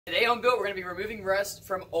Today on Built, we're going to be removing rust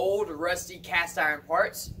from old, rusty cast iron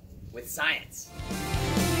parts with science.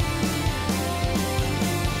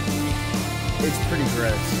 It's pretty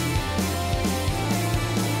gross.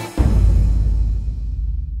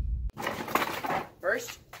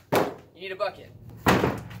 First, you need a bucket.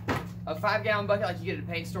 A 5-gallon bucket like you get at a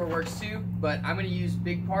paint store works too, but I'm going to use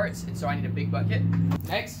big parts, and so I need a big bucket.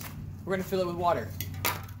 Next, we're going to fill it with water.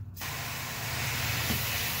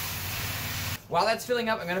 While that's filling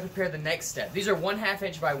up, I'm going to prepare the next step. These are 1/2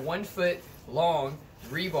 inch by 1 foot long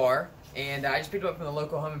rebar, and I just picked them up from the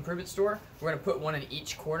local home improvement store. We're going to put one in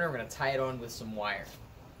each corner. We're going to tie it on with some wire.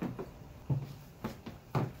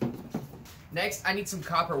 Next, I need some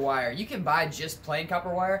copper wire. You can buy just plain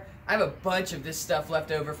copper wire. I have a bunch of this stuff left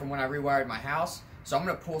over from when I rewired my house, so I'm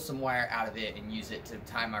going to pull some wire out of it and use it to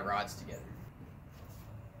tie my rods together.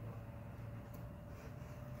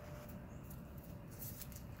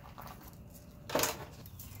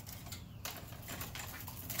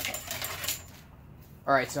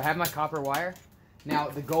 Alright, so I have my copper wire. Now,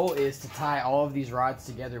 the goal is to tie all of these rods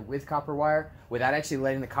together with copper wire without actually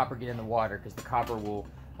letting the copper get in the water, because the copper will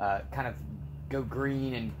kind of go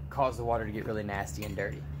green and cause the water to get really nasty and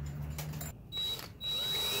dirty.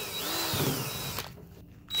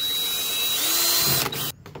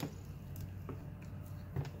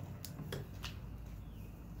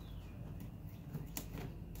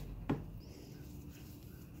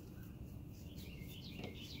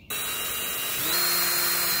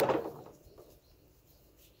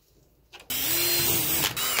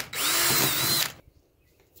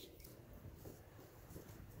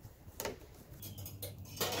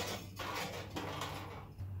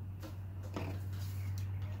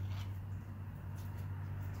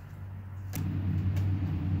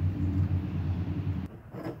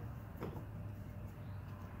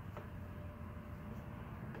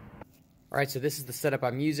 Alright, so this is the setup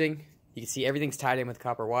I'm using. You can see everything's tied in with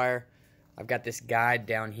copper wire. I've got this guide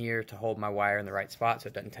down here to hold my wire in the right spot so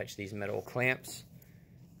it doesn't touch these metal clamps.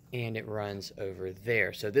 And it runs over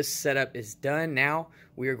there. So this setup is done. Now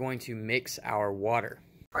we are going to mix our water.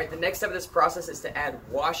 Alright, the next step of this process is to add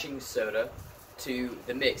washing soda to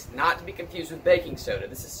the mix. Not to be confused with baking soda.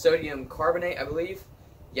 This is sodium carbonate, I believe.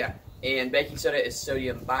 Yeah, and baking soda is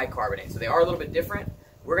sodium bicarbonate. So they are a little bit different.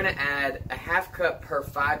 We're going to add a 1/2 cup per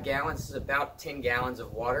 5 gallons. This is about 10 gallons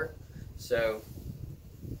of water. So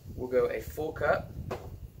we'll go a full cup.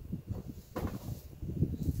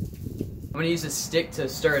 I'm going to use a stick to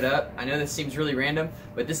stir it up. I know this seems really random,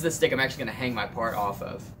 but this is the stick I'm actually going to hang my part off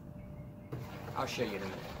of. I'll show you in a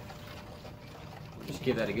minute. Just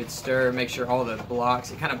give that a good stir. Make sure all the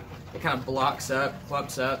blocks, it kind of blocks up,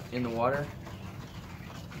 clumps up in the water.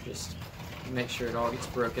 Just make sure it all gets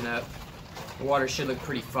broken up. The water should look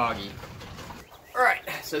pretty foggy. Alright,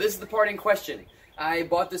 so this is the part in question. I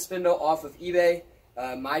bought this spindle off of eBay.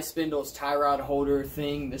 My spindle's tie rod holder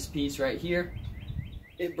thing, this piece right here,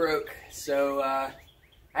 it broke. So I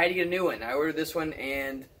had to get a new one. I ordered this one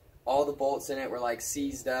and all the bolts in it were like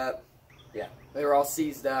seized up. Yeah, they were all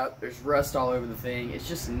seized up. There's rust all over the thing. It's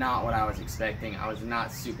just not what I was expecting. I was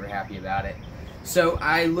not super happy about it. So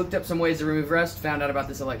I looked up some ways to remove rust, found out about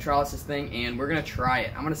this electrolysis thing, and we're going to try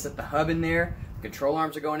it. I'm going to set the hub in there, the control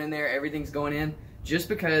arms are going in there, everything's going in, just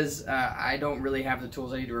because I don't really have the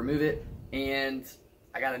tools I need to remove it, and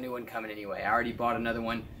I got a new one coming anyway. I already bought another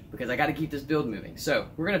one because I got to keep this build moving. So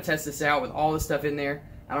we're going to test this out with all the stuff in there.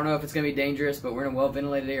 I don't know if it's going to be dangerous, but we're in a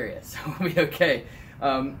well-ventilated area, so we'll be okay.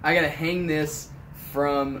 I got to hang this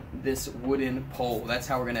from this wooden pole. That's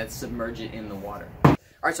how we're going to submerge it in the water.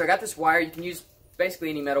 Alright, so I got this wire. You can use basically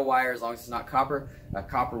any metal wire as long as it's not copper.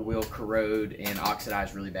 Copper will corrode and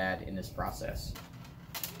oxidize really bad in this process.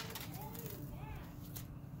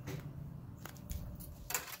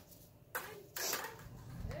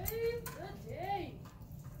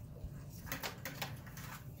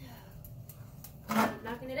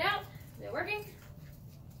 Knocking it out. Is it working?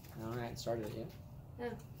 Alright, started it yet.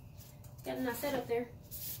 Oh. Got a nice setup there.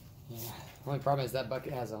 Yeah. Only problem is that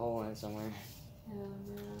bucket has a hole in it somewhere. Oh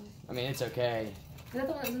no. I mean, it's okay. Is that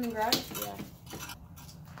the one that was in the garage? Yeah.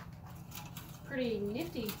 Pretty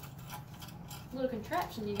nifty little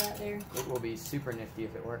contraption you got there. It will be super nifty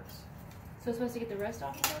if it works. So it's supposed to get the rust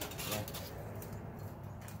off of it? Yeah.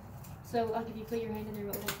 So like if you put your hand in there,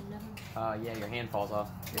 what would happen? Nothing? Yeah, your hand falls off.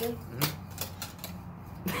 Really? Mm-hmm.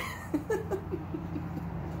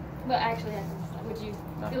 But actually, would you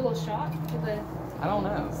feel a little shock to the I don't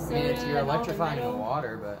know. I mean, you're electrifying the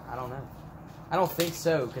water, but I don't know. I don't think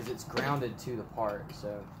so, because it's grounded to the part,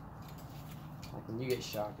 so like when you get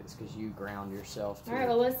shocked, it's because you ground yourself to Alright,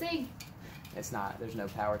 well let's see. It's not, there's no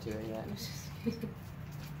power to it yet.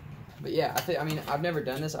 But yeah, I mean, I've never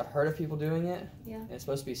done this. I've heard of people doing it. Yeah. And it's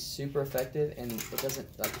supposed to be super effective, and it doesn't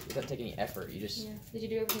take any effort. You just. Yeah. Did you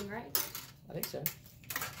do everything right? I think so.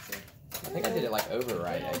 I think I did it like over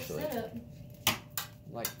right actually. I'm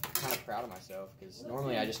like kind of proud of myself because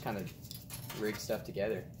normally I just kind of rig stuff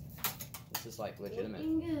together. This is like legitimate.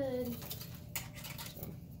 Looking good.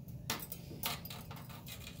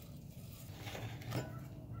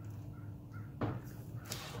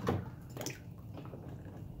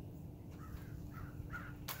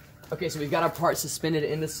 Okay, so we've got our part suspended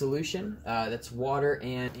in the solution. That's water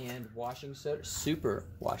and washing soda, super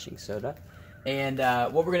washing soda. And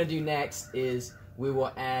what we're gonna do next is we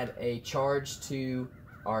will add a charge to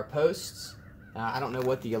our posts. I don't know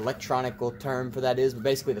what the electronical term for that is, but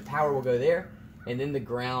basically the power will go there, and then the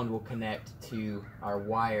ground will connect to our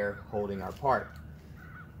wire holding our part.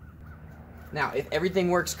 Now, if everything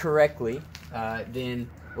works correctly, then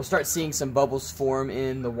we'll start seeing some bubbles form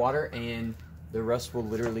in the water, and the rust will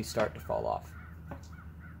literally start to fall off.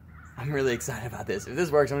 I'm really excited about this. If this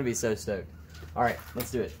works, I'm gonna be so stoked. All right, let's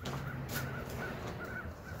do it.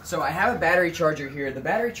 So I have a battery charger here. The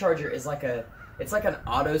battery charger is it's like an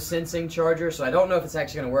auto sensing charger, so I don't know if it's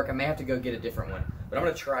actually gonna work. I may have to go get a different one, but I'm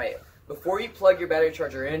gonna try it. Before you plug your battery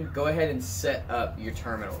charger in, go ahead and set up your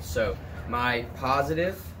terminals. So my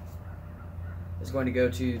positive is going to go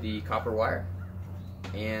to the copper wire,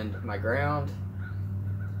 and my ground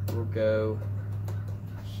will go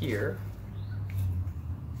here.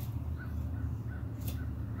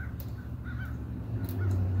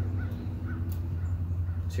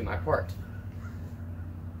 To my part.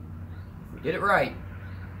 If we did it right,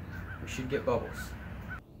 we should get bubbles.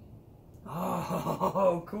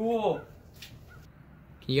 Oh, cool.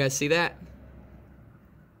 Can you guys see that?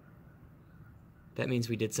 That means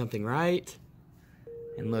we did something right.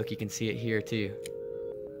 And look, you can see it here too.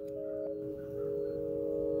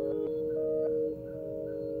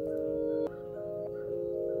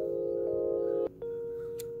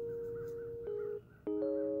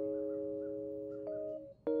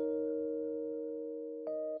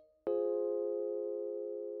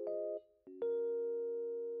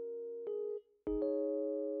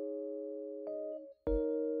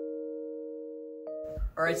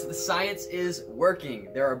 Alright, so the science is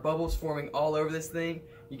working. There are bubbles forming all over this thing.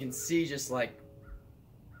 You can see just like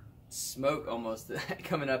smoke almost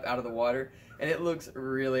coming up out of the water, and it looks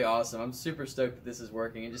really awesome. I'm super stoked that this is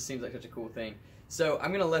working. It just seems like such a cool thing. So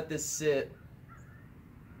I'm gonna let this sit.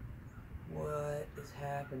 What is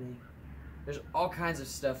happening? There's all kinds of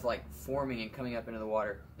stuff like forming and coming up into the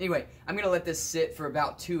water. Anyway, I'm gonna let this sit for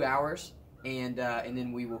about 2 hours, and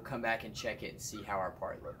then we will come back and check it and see how our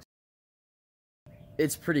part looks.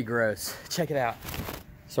 It's pretty gross. Check it out.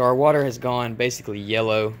 So our water has gone basically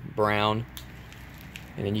yellow, brown,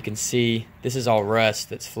 and then you can see this is all rust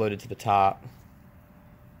that's floated to the top.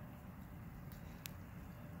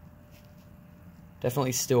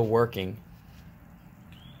 Definitely still working.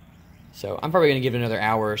 So I'm probably going to give it another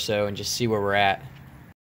hour or so and just see where we're at.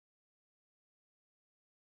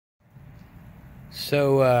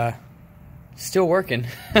 So, still working.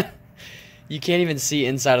 You can't even see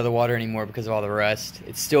inside of the water anymore because of all the rust.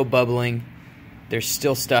 It's still bubbling. There's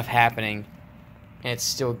still stuff happening. And it's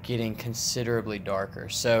still getting considerably darker.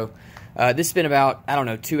 So this has been about, I don't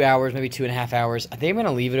know, 2 hours, maybe 2.5 hours. I think I'm going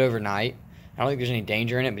to leave it overnight. I don't think there's any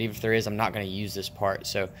danger in it, but even if there is, I'm not going to use this part.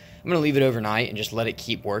 So I'm going to leave it overnight and just let it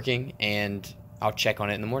keep working, and I'll check on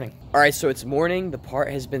it in the morning. All right, so it's morning. The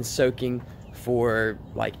part has been soaking for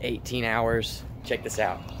like 18 hours. Check this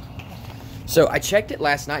out. So I checked it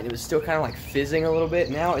last night, and it was still kind of like fizzing a little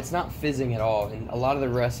bit. Now it's not fizzing at all, and a lot of the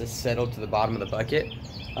rust has settled to the bottom of the bucket.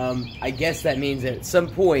 I guess that means that at some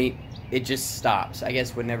point it just stops. I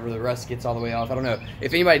guess whenever the rust gets all the way off. I don't know.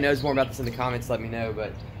 If anybody knows more about this in the comments, let me know.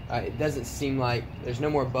 But it doesn't seem like there's no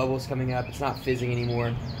more bubbles coming up. It's not fizzing anymore,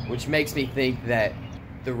 which makes me think that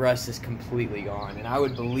the rust is completely gone. And I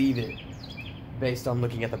would believe it based on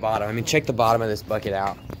looking at the bottom. I mean, check the bottom of this bucket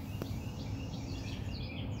out.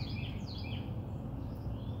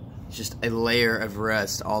 It's just a layer of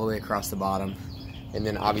rust all the way across the bottom. And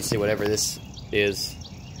then obviously whatever this is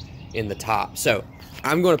in the top. So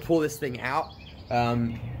I'm going to pull this thing out,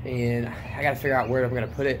 and I got to figure out where I'm going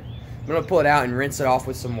to put it. I'm going to pull it out and rinse it off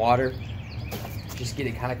with some water, just get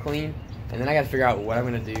it kind of clean, and then I got to figure out what I'm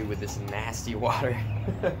going to do with this nasty water.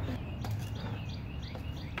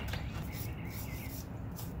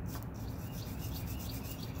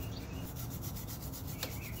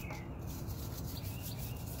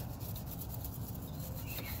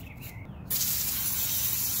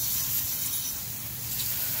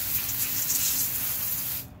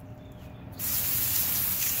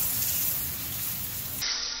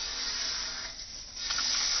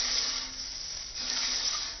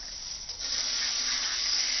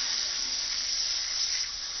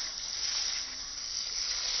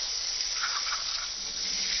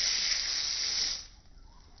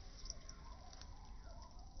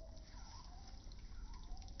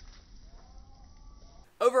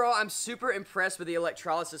 overall, I'm super impressed with the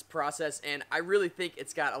electrolysis process, and I really think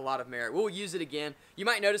it's got a lot of merit. We'll use it again. You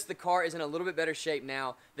might notice the car is in a little bit better shape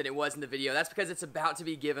now than it was in the video. That's because it's about to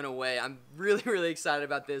be given away. I'm really, really excited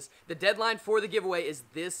about this. The deadline for the giveaway is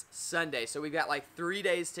this Sunday, so we've got like 3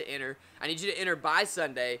 days to enter. I need you to enter by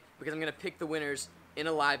Sunday because I'm going to pick the winners in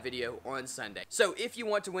a live video on Sunday. So if you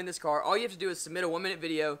want to win this car, all you have to do is submit a 1-minute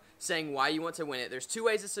video saying why you want to win it. There's 2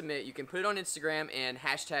 ways to submit. You can put it on Instagram and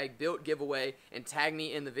hashtag #BuiltGiveaway and tag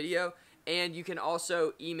me in the video, and you can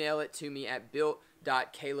also email it to me at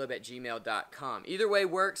built.caleb@gmail.com. Either way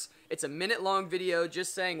works. It's a minute-long video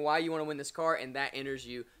just saying why you want to win this car, and that enters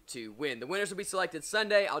you to win. The winners will be selected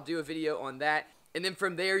Sunday. I'll do a video on that, and then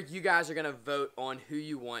from there, you guys are going to vote on who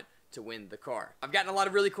you want to win the car. I've gotten a lot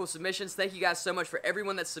of really cool submissions. Thank you guys so much for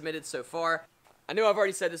everyone that's submitted so far. I know I've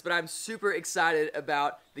already said this, but I'm super excited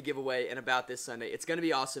about the giveaway and about this Sunday. It's going to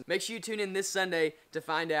be awesome. Make sure you tune in this Sunday to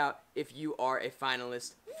find out if you are a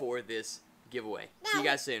finalist for this giveaway. See you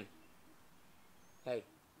guys soon. Hey.